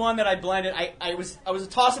 This was one that I blended. I was a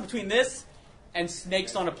toss-up between this and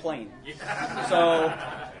Snakes on a Plane. Yeah. So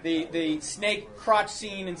the snake crotch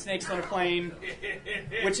scene in Snakes on a Plane,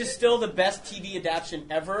 which is still the best TV adaptation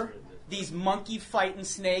ever. These monkey fighting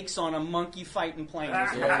snakes on a monkey fighting plane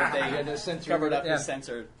is the way that they covered up and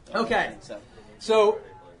censored. Okay. So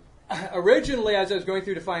originally, as I was going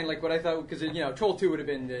through to find like what I thought, because Troll 2 would have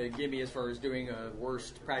been the gimme as far as doing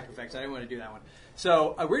worst practical effects. I didn't want to do that one.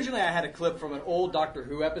 So originally, I had a clip from an old Doctor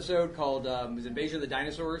Who episode called was Invasion of the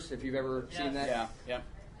Dinosaurs. If you've ever seen that, yeah.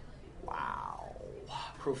 Wow,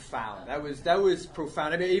 profound. That was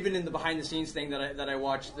profound. I mean, even in the behind the scenes thing that I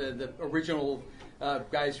watched, the original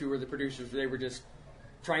guys who were the producers, they were just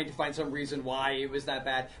trying to find some reason why it was that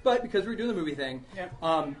bad. But because we were doing the movie thing,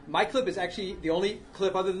 my clip is actually the only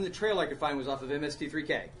clip other than the trailer I could find was off of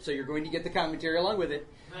MST3K. So you're going to get the commentary along with it.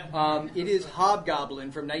 It is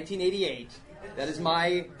Hobgoblin from 1988. That is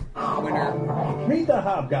my winner. Meet the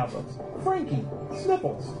Hobgoblins. Frankie,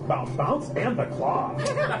 Sniffles, Bounce Bounce, and the Claw.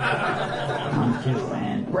 1, 2,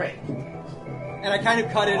 and break. And I kind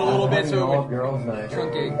of cut it a little bit so it would girls night.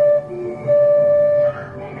 truncate.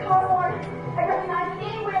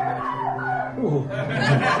 Ooh. They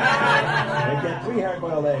get 3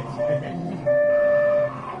 hard-boiled eggs.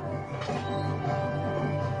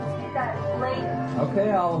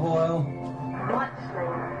 Okay, olive oil.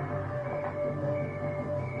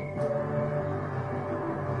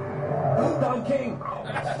 Don King.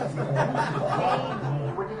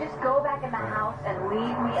 Would you just go back in the house and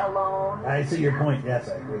leave me alone? I see your point. Yes,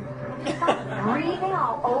 I agree. Stop breathing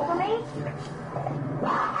all over me.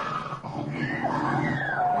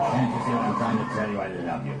 Can't you see what I'm trying to tell you? I didn't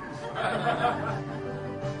help you.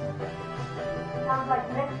 Sounds like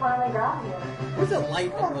Nick finally got here. Where's the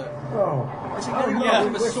light on the... Oh. It's coming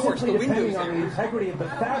from a source. The Depending windows on the integrity of the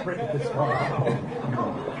fabric of this car.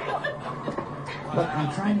 But I'm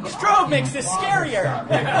trying to... Strobe makes this scarier!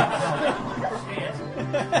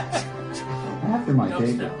 After my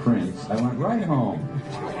date with Prince, I went right home.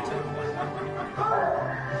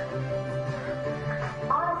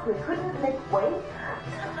 Honestly, couldn't Nick wait?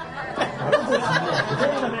 What is this?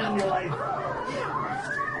 Bring them in your life.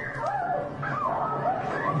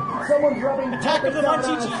 Someone's rubbing Attack of the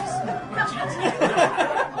Munchies!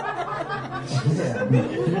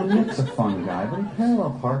 Yeah, Nick's a fun guy, but he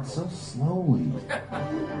parallel parks so slowly.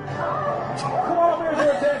 Koala bears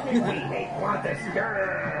are attacking! We hate want this girl!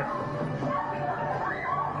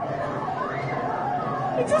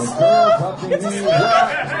 It's a The girl sloth! touching It's a me.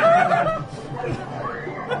 sloth!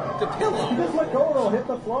 The pillow. Just let go and it'll hit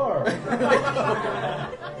the floor.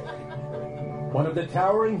 One of the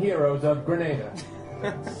towering heroes of Grenada.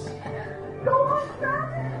 It's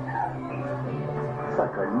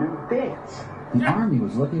like a new dance. The army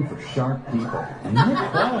was looking for sharp people, and Nick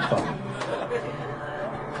qualified.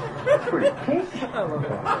 That's pretty pink. I love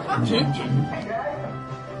that. I'm here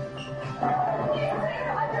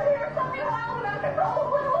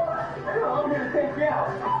to take you out.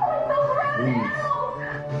 Please.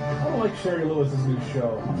 I don't like Sherry Lewis's new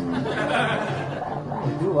show.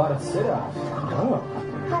 They do a lot of sit-ups. Oh.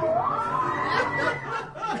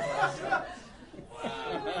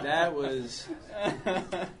 That was...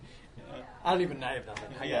 I don't even know. I have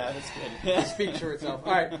nothing. Yeah, that's good. It speaks for itself.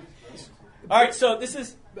 All right. All right, so this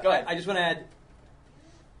is... Go ahead. I just want to add...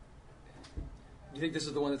 Do you think this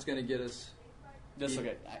is the one that's going to get us... This will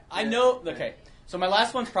get... I know... Okay, so my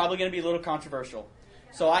last one's probably going to be a little controversial.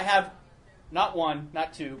 So I have not one,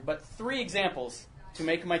 not two, but 3 examples to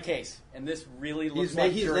make my case. And this really looks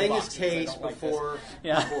like he's jury laying his boxes. case I don't like before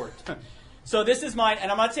this. the court. So this is mine,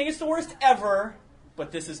 and I'm not saying it's the worst ever,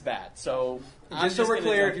 but this is bad. So Just so we're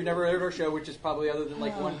clear, if you've never heard our show, which is probably other than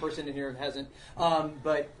like one person in here hasn't,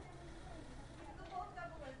 but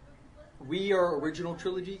we are original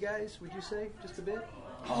trilogy guys, would you say? Just a bit?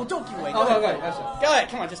 Oh, don't give away. Go ahead. Go ahead.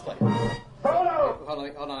 Come on, just play. Hold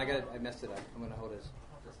on. I messed it up. I'm going to hold this.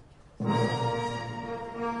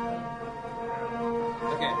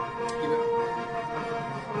 Okay.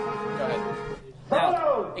 Go ahead.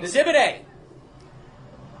 Now, Exhibit A.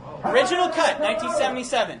 Original cut,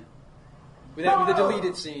 1977. With the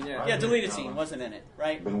deleted scene, yeah. Yeah, deleted scene. Wasn't in it,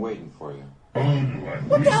 right? Been waiting for you.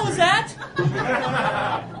 What the hell is that?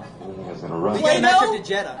 He has an right. You gotta match Play-Doh? up to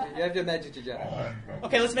Jetta. You have to match it to Jetta.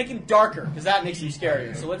 Okay, let's make him darker, because that makes him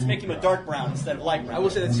scarier. So let's make him a dark brown instead of light brown. I will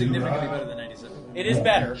say that's significantly better than 97. It is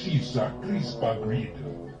better.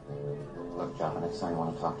 Look, Java, next time you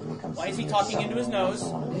want to talk to me, come Why see is he me at talking 7 into his a.m. nose?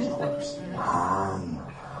 on one of these corners.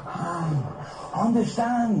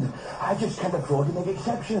 Understand? I just can't afford to make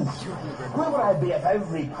exceptions. Where would I be if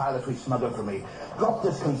every pilot we smuggled for me dropped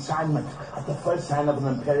this consignment at the first sign of an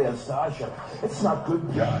Imperial starship? It's not good.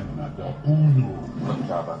 Look,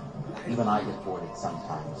 Java, even I get bored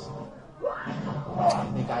sometimes. I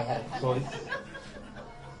think I had a choice.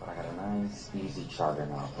 But I got a nice, easy charter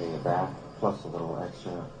now. I'll pay you back, plus a little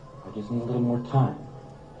extra. I just need a little more time.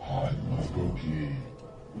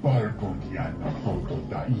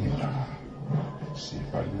 Se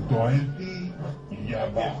faluto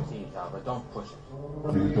See, Java, don't push it.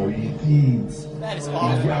 That is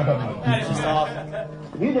awful. That is just awful.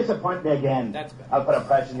 If you disappoint me again, That's bad. I'll put a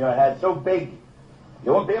price in your head so big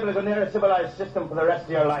you won't be able to go near a civilized system for the rest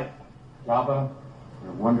of your life. Java,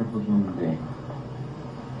 you're a wonderful human being.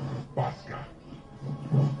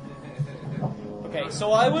 Okay,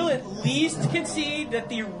 so I will at least concede that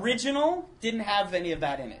the original didn't have any of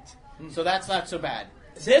that in it. So that's not so bad.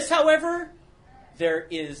 This, however, there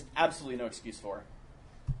is absolutely no excuse for.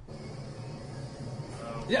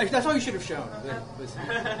 Yeah, that's all you should have shown. Was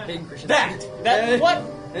Hayden Christensen. That what?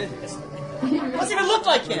 Doesn't even look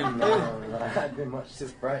like him. I've been much too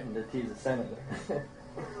frightened to tease a senator.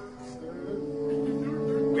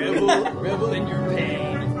 Revel in your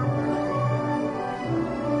pain.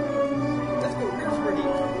 Let's go. Here's Rudy.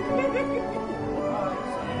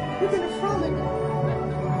 We're gonna frolic.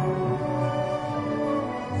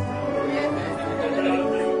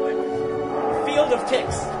 Field of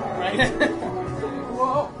ticks, right?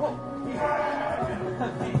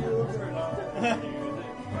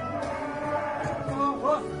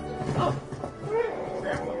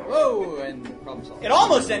 Whoa, and problem solved. It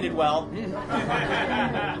almost ended well.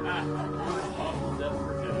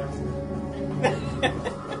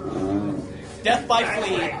 Death by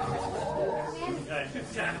flea.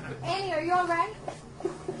 Annie, are you all right?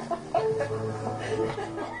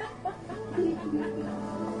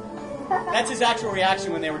 That's his actual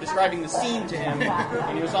reaction when they were describing the scene to him,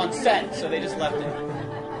 and he was on set, so they just left it.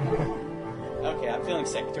 Okay, I'm feeling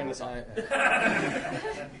sick. Turn this on.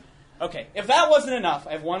 Okay, if that wasn't enough,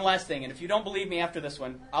 I have one last thing, and if you don't believe me after this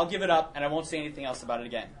one, I'll give it up, and I won't say anything else about it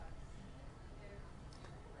again.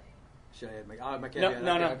 Should I add my caveat?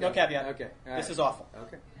 No caveat. Okay. All This right. is awful.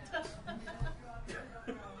 Okay.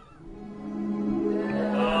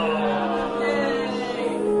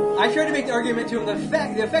 I tried to make the argument to him the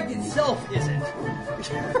effect itself isn't.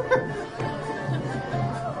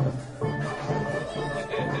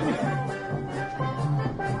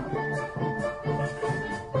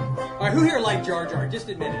 All right, who here liked Jar Jar? Just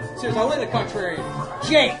admit it. Seriously, I want the contrarian.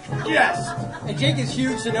 Jake! Yes! And Jake is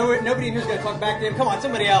huge, so nobody in here is going to talk back to him. Come on,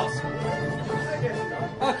 somebody else.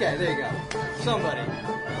 Okay, there you go. Somebody.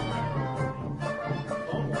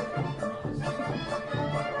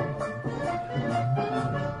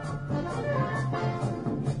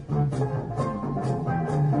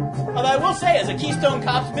 Although I will say, as a Keystone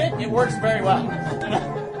Cops bit, it works very well.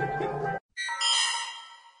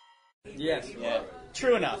 Yes. Yeah.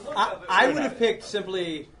 True enough. I would have picked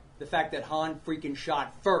simply the fact that Han freaking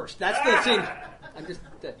shot first. That's the scene. I'm just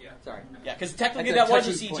sorry. Yeah, because technically That's that was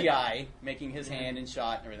a touchy CGI, point. making his hand and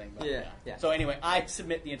shot and everything. But, Yeah. So anyway, I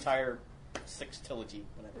submit the entire sextilogy.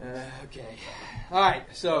 Whatever. Okay. All right.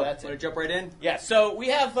 So that's want to jump right in? Yeah, so we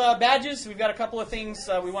have badges. We've got a couple of things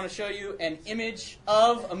we want to show you. An image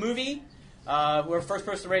of a movie. We're the first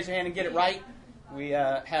person to raise your hand and get it right. We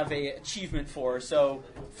have a achievement for. So,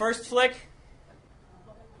 first flick.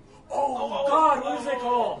 Oh, God, what is it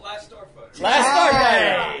called? Last Starfighter.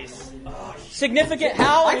 Last Starfighter. Significant.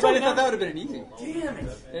 How? I totally Anybody thought know? that would have been an easy. Damn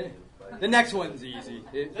it. The next one's easy.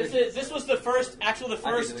 This was the first to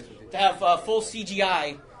have full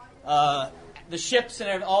CGI. The ships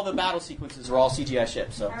and all the battle sequences were all CGI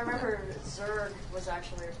ships. So I remember Zerg was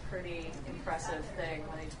actually a pretty impressive thing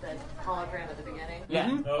when he did hologram at the beginning. Yeah.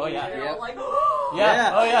 Mm-hmm. Oh yeah. They were all like,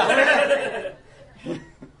 Yeah. Oh yeah.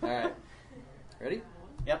 All right. Ready?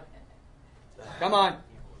 Yep. Come on.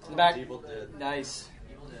 To the back. Evil Dead. Nice.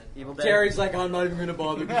 Evil Dead. Terry's like, I'm not even going to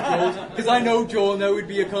bother because I know Joel, and that would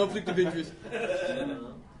be a conflict of interest.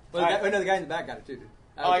 Well, the guy in the back got it too. Dude.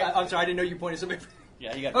 I'm sorry, I didn't know you pointed somebody.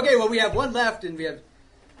 Yeah, you got. Okay, well, we have one left, and we have.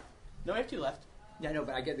 No, we have two left. Yeah, I know,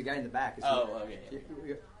 but I get the guy in the back. Okay.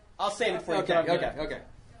 Yeah. I'll save it for you. Okay.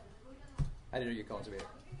 I didn't know you called somebody.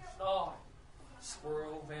 Oh,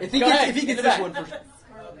 squirrel. If he gets this one first.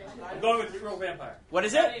 I'm going with True Vampire. What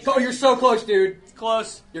is it? Oh, you're so close, dude.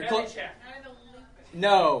 Close. You're close.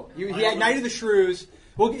 No, he had Night of the Shrews.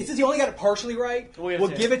 Well, since he only got it partially right, we'll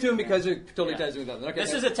give it to him because it totally ties in with that. Okay,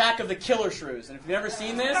 this is Attack of the Killer Shrews, and if you've never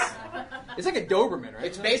seen this, it's like a Doberman, right?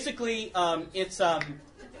 It's basically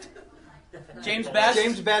James Best.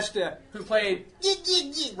 James Best, who played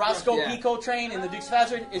Roscoe P. Coltrane in The Dukes of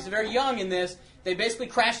Hazzard, is very young in this. They basically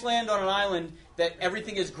crash land on an island that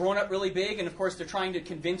everything is grown up really big, and of course they're trying to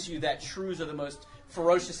convince you that shrews are the most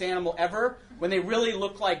ferocious animal ever, when they really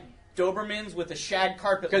look like Dobermans with a shag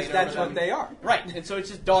carpet laid over them. Because that's what they are. Right, and so it's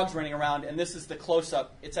just dogs running around, and this is the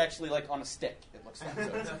close-up. It's actually like on a stick, it looks like.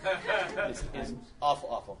 So it's awful,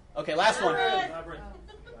 awful. Okay, last one.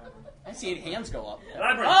 I see 8 hands go up.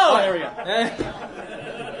 Oh, there we go.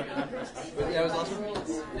 That was the last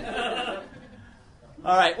one?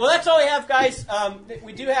 All right. Well, that's all we have, guys.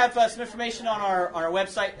 We do have some information on our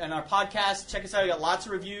website and our podcast. Check us out. We got lots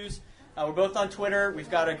of reviews. We're both on Twitter. We've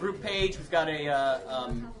got a group page. We've got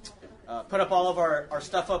put up all of our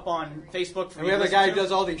stuff up on Facebook. And we have a guy who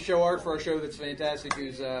does all the show art for our show that's fantastic.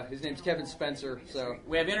 Who's his name's Kevin Spencer. So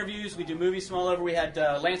we have interviews. We do movies from all over. We had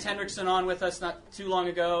Lance Hendrickson on with us not too long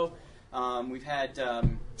ago. We've had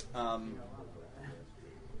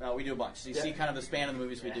we do a bunch. So you see kind of the span of the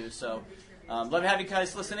movies we do. So love to have you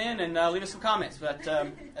guys listen in and leave us some comments. But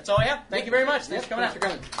that's all I have. Thank you very much. Thanks for coming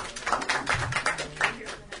out.